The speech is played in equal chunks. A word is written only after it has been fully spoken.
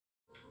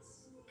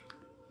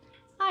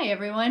Hi,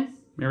 everyone.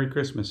 Merry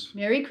Christmas.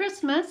 Merry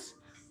Christmas.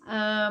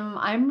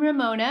 I'm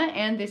Ramona,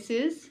 and this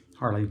is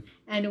Harley.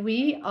 And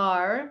we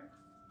are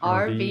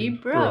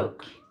RV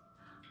Broke.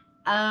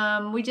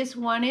 We just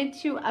wanted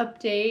to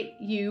update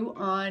you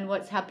on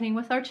what's happening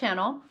with our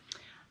channel.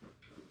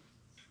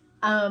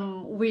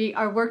 We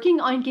are working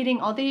on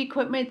getting all the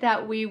equipment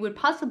that we would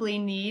possibly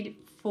need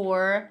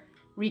for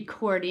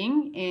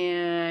recording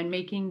and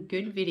making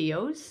good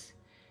videos.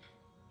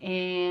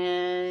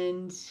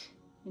 And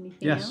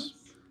anything else?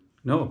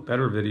 No,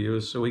 better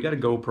videos. So we got a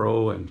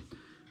GoPro and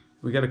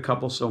we got a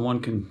couple, so one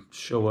can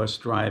show us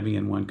driving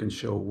and one can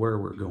show where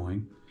we're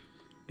going.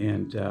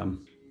 And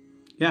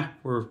yeah,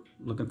 we're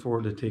looking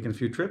forward to taking a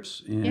few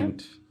trips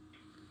and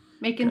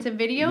making some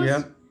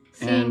videos,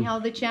 seeing how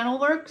the channel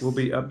works. We'll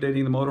be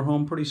updating the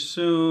motorhome pretty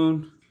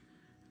soon,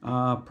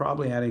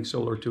 probably adding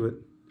solar to it.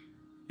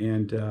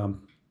 And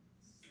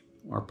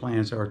our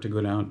plans are to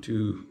go down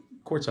to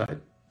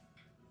Quartzsite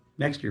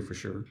next year for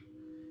sure.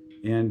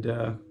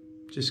 And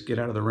just get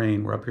out of the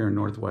rain. We're up here in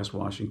Northwest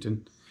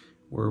Washington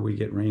where we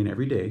get rain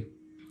every day.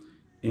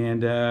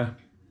 And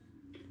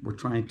we're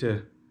trying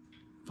to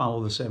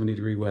follow the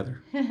 70-degree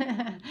weather.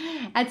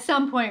 At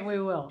some point we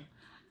will.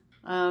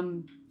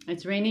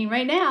 It's raining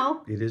right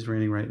now. It is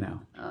raining right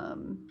now.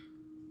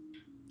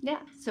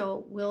 Yeah,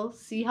 so we'll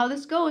see how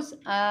this goes.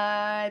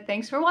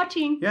 Thanks for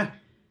watching. Yeah.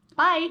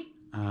 Bye.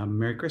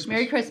 Merry Christmas.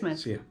 Merry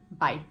Christmas. See ya.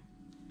 Bye.